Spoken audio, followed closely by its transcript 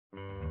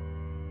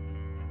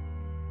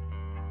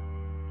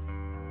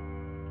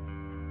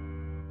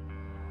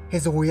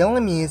His real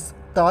name is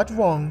Tahj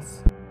Vaughans.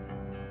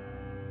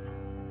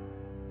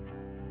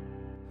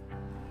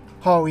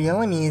 Her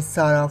real name is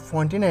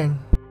Fontenot.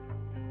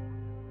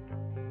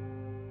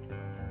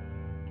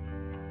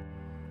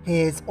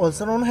 He is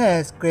also known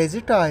as Crazy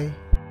Ty.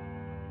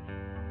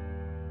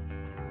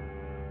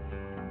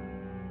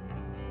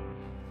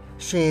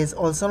 She is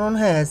also known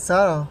as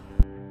Sarah.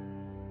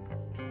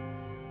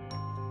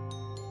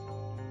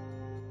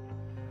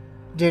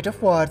 Date of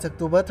birth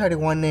October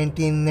 31,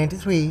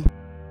 1993.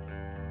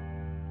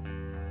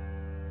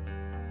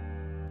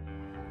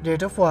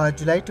 Date of birth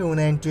July 2,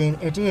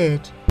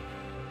 1988.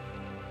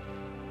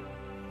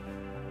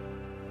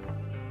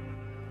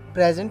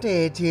 Present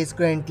age, he is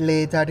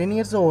currently 13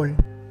 years old.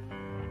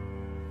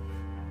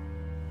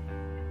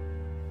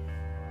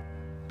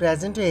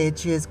 Present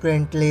age, he is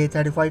currently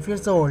 35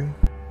 years old.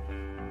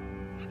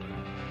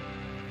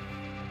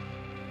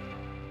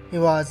 He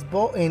was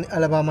born in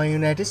Alabama,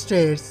 United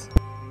States.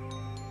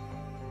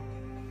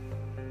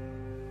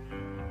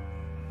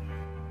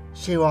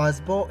 She was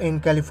born in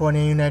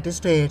California, United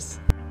States.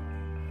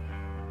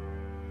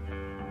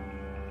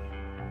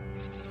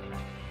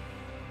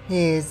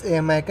 He is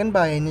American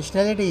by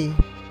nationality.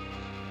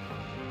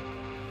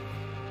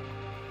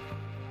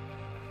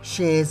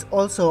 She is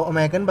also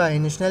American by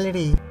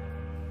nationality.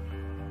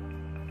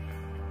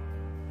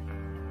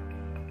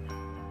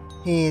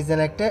 He is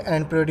an actor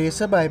and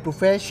producer by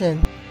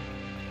profession.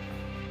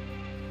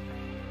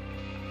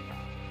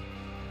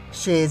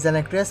 She is an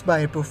actress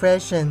by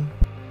profession.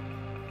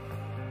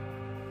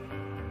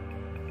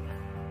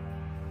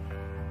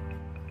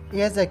 He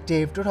is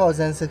active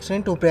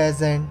 2016 to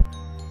present.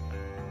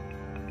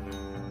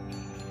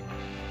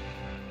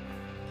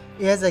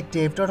 He is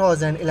active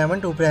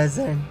 2011 to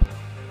present.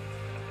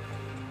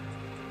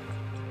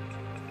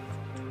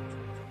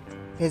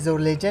 His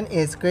religion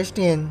is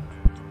Christian.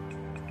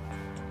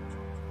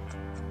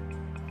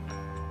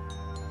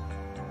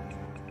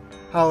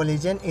 Her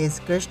religion is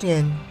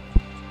Christian.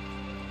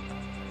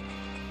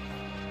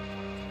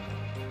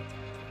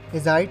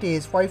 His height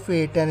is 5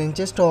 feet 10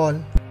 inches tall.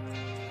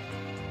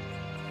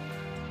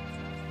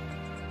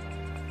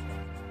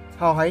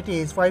 Her height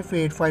is 5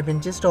 feet 5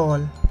 inches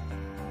tall.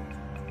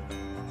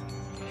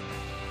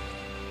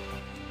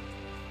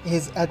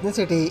 His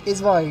ethnicity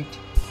is white.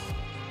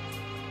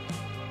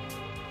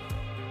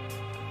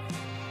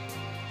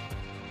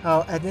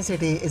 Her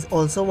ethnicity is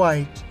also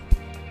white.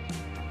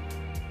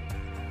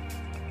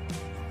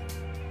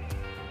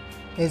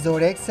 His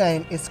zodiac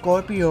sign is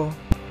Scorpio.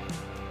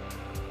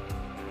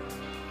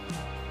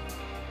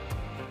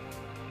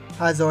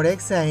 Her zodiac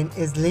sign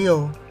is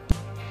Leo.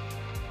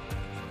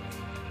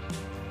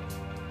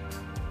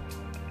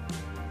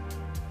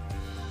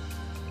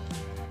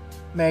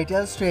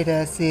 Marital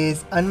status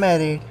is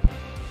unmarried.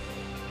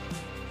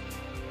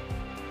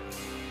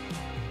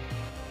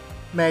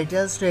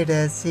 Marital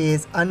status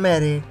is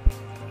unmarried.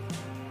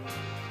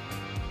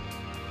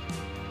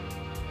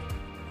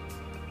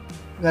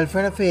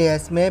 Girlfriend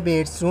affairs may be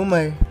its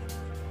rumor.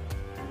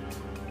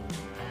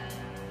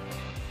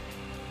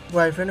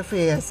 Girlfriend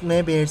affairs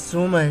may be its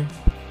rumor.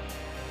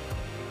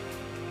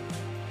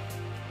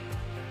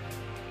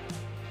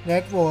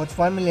 Net worth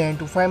 $1 million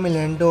to $5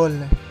 million.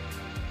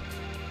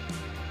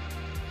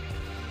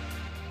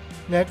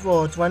 Net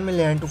worth $1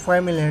 million to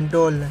 $5 million.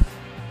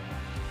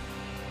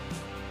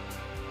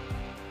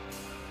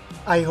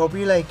 I hope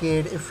you like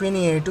it. If you're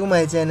new to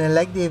my channel,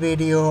 like the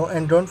video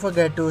and don't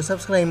forget to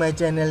subscribe my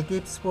channel.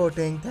 Keep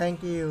supporting.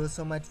 Thank you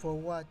so much for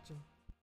watching.